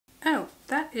Oh,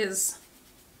 that is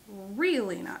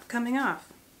really not coming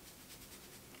off.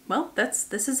 Well,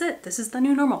 this is it. This is the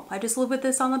new normal. I just live with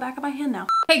this on the back of my hand now.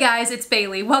 Hey guys, it's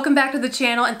Bailey. Welcome back to the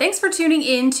channel and thanks for tuning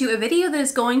in to a video that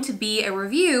is going to be a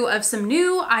review of some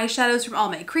new eyeshadows from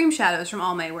Almay, cream shadows from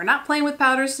Almay. We're not playing with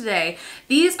powders today.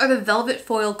 These are the Velvet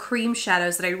Foil cream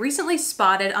shadows that I recently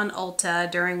spotted on Ulta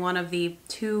during one of the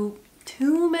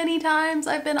too many times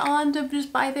I've been on to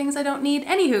just buy things I don't need.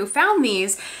 Anywho, found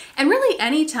these, and really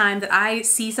any time that I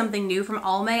see something new from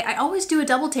Almay, I always do a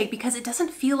double take because it doesn't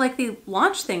feel like they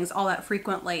launch things all that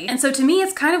frequently. And so to me,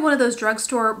 it's kind of one of those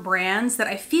drugstore brands that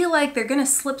I feel like they're gonna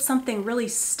slip something really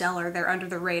stellar there under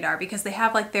the radar because they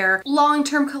have like their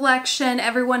long-term collection.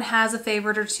 Everyone has a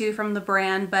favorite or two from the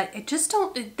brand, but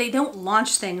they don't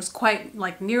launch things quite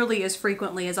like nearly as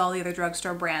frequently as all the other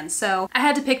drugstore brands. So I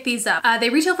had to pick these up. They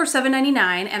retail for $7.99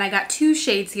 and I got two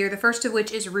shades here. The first of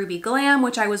which is Ruby Glam,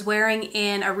 which I was wearing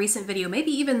in a recent video,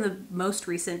 maybe even the most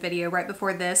recent video right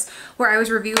before this, where I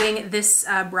was reviewing this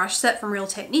brush set from Real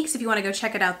Techniques, if you want to go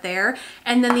check it out there.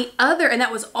 And then the other, and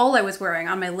that was all I was wearing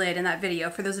on my lid in that video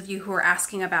for those of you who are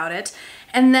asking about it.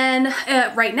 And then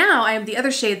right now, the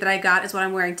other shade that I got is what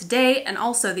I'm wearing today, and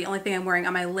also the only thing I'm wearing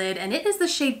on my lid, and it is the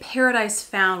shade Paradise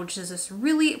Found, which is this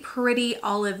really pretty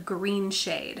olive green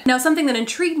shade. Now, something that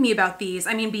intrigued me about these,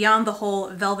 I mean, beyond the whole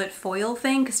velvet foil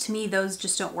thing, because to me those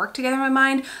just don't work together in my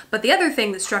mind, but the other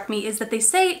thing that struck me is that they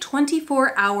say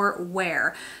 24-hour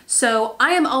wear. So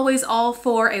I am always all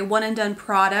for a one and done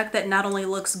product that not only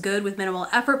looks good with minimal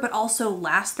effort, but also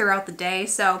lasts throughout the day.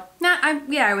 So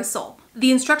yeah, I was sold.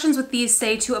 The instructions with these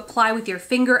say to apply with your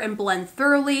finger and blend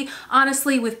thoroughly.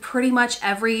 Honestly, with pretty much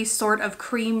every sort of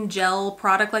cream gel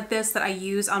product like this that I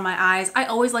use on my eyes, I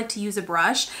always like to use a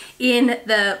brush. In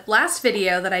the last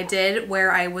video that I did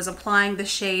where I was applying the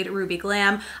shade Ruby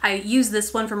Glam, I used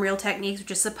this one from Real Techniques,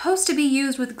 which is supposed to be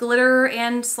used with glitter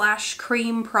and /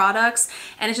 cream products,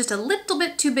 and it's just a little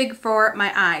bit too big for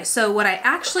my eye. So what I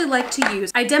actually like to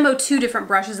use, I demoed two different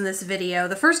brushes in this video,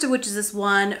 the first of which is this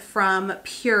one from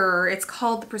Pure. It's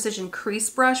called the Precision Crease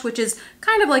Brush, which is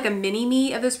kind of like a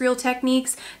mini-me of this Real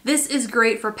Techniques. This is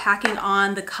great for packing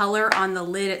on the color on the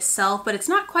lid itself, but it's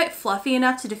not quite fluffy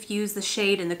enough to diffuse the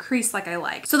shade in the crease like I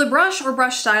like. So the brush or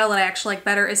brush style that I actually like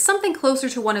better is something closer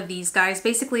to one of these guys.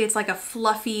 Basically, it's like a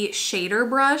fluffy shader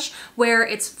brush where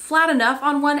it's flat enough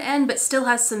on one end, but still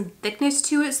has some thickness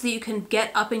to it so that you can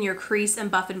get up in your crease and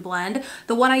buff and blend.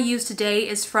 The one I use today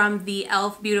is from the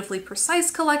e.l.f. Beautifully Precise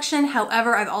collection.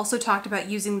 However, I've also talked about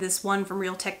using this one from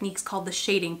Real Techniques called the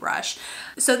shading brush.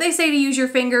 So they say to use your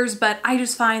fingers, but I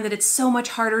just find that it's so much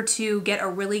harder to get a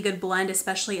really good blend,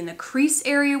 especially in the crease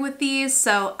area with these,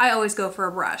 so I always go for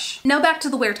a brush. Now back to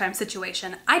the wear time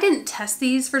situation. I didn't test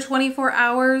these for 24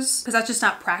 hours because that's just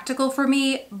not practical for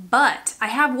me, but I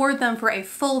have worn them for a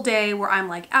full day where I'm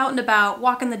like out and about,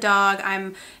 walking the dog.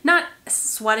 I'm not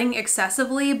sweating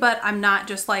excessively, but I'm not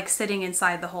just like sitting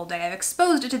inside the whole day. I've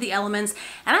exposed it to the elements,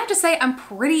 and I have to say I'm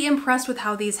pretty impressed with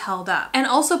how these held up. And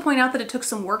also point out that it took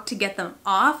some work to get them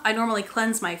off. I normally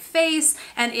cleanse my face,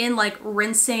 and in like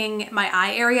rinsing my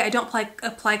eye area, I don't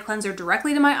apply cleanser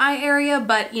directly to my eye area,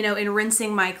 but you know, in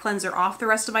rinsing my cleanser off the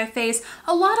rest of my face,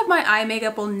 a lot of my eye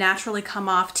makeup will naturally come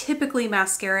off. Typically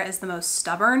mascara is the most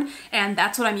stubborn, and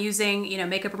that's what I'm using, you know,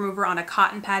 makeup remover on a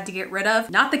cotton pad to get rid of.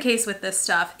 Not the case with this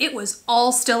stuff. It was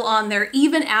all still on there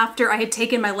even after I had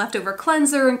taken my leftover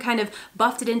cleanser and kind of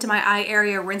buffed it into my eye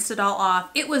area, rinsed it all off.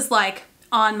 It was like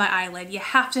on my eyelid. You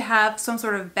have to have some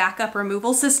sort of backup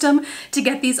removal system to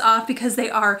get these off because they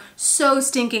are so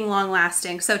stinking long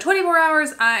lasting. So 24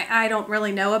 hours, I don't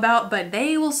really know about, but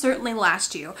they will certainly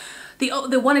last you.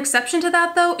 The one exception to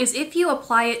that though is if you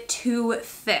apply it too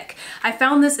thick. I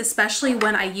found this especially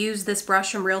when I used this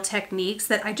brush from Real Techniques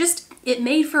that it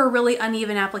made for a really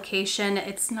uneven application.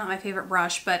 It's not my favorite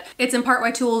brush, but it's in part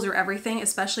why tools are everything,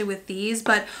 especially with these.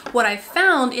 But what I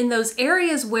found in those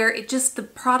areas where the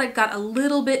product got a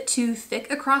little bit too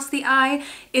thick across the eye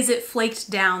is it flaked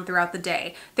down throughout the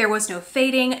day. There was no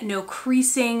fading, no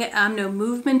creasing, no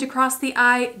movement across the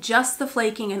eye, just the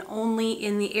flaking, and only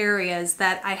in the areas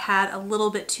that I had a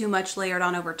little bit too much layered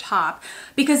on over top,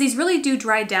 because these really do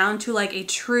dry down to like a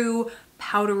true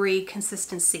powdery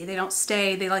consistency. They don't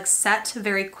stay, they like set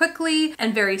very quickly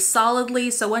and very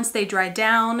solidly. So once they dry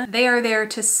down, they are there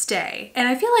to stay. And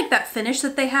I feel like that finish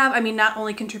that they have, I mean, not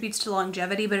only contributes to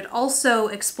longevity, but it also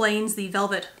explains the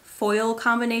velvet foil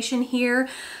combination here.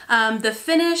 The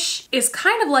finish is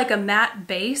kind of like a matte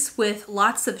base with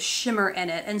lots of shimmer in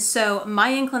it. And so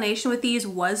my inclination with these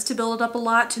was to build it up a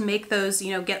lot to make those,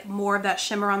 you know, get more of that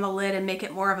shimmer on the lid and make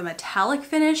it more of a metallic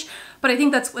finish. But I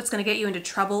think that's what's going to get you into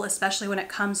trouble, especially when it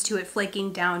comes to it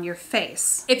flaking down your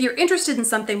face. If you're interested in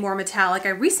something more metallic, I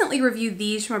recently reviewed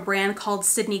these from a brand called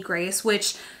Sydney Grace,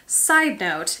 which, side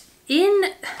note,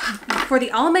 for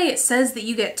the Almay, it says that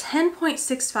you get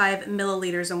 10.65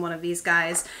 milliliters in one of these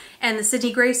guys, and the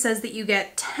Sydney Grace says that you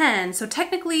get 10. So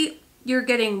technically you're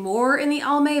getting more in the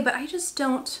Almay, but I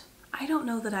don't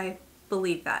know that I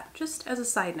believe that. Just as a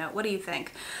side note, what do you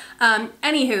think?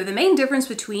 Anywho, the main difference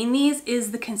between these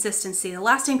is the consistency. The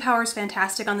lasting power is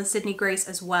fantastic on the Sydney Grace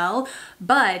as well,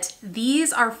 but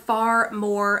these are far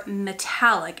more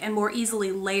metallic and more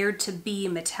easily layered to be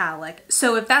metallic.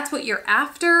 So if that's what you're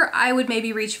after, I would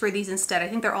maybe reach for these instead. I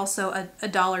think they're also a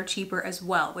dollar cheaper as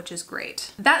well, which is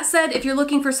great. That said, if you're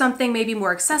looking for something maybe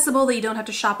more accessible that you don't have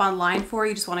to shop online for,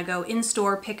 you just want to go in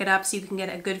store, pick it up so you can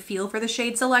get a good feel for the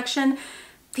shade selection,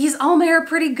 these Almay are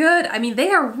pretty good. I mean, they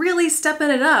are really stepping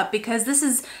it up, because this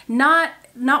is not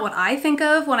what I think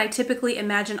of when I typically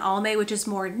imagine Almay, which is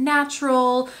more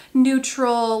natural,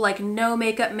 neutral, like no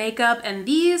makeup, and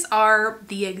these are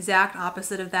the exact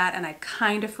opposite of that, and I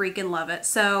kind of freaking love it.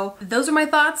 So those are my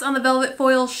thoughts on the Velvet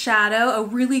Foil Shadow, a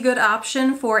really good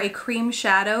option for a cream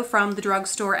shadow from the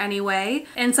drugstore anyway,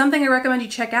 and something I recommend you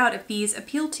check out if these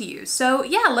appeal to you. So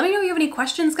yeah, let me know if you have any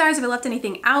questions, guys. If I left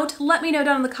anything out, let me know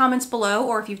down in the comments below,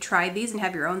 or if you've tried these and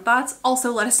have your own thoughts,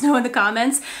 also let us know in the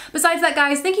comments. Besides that,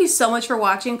 guys, thank you so much for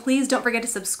watching. Please don't forget to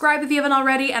subscribe if you haven't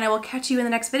already, and I will catch you in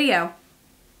the next video.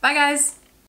 Bye, guys.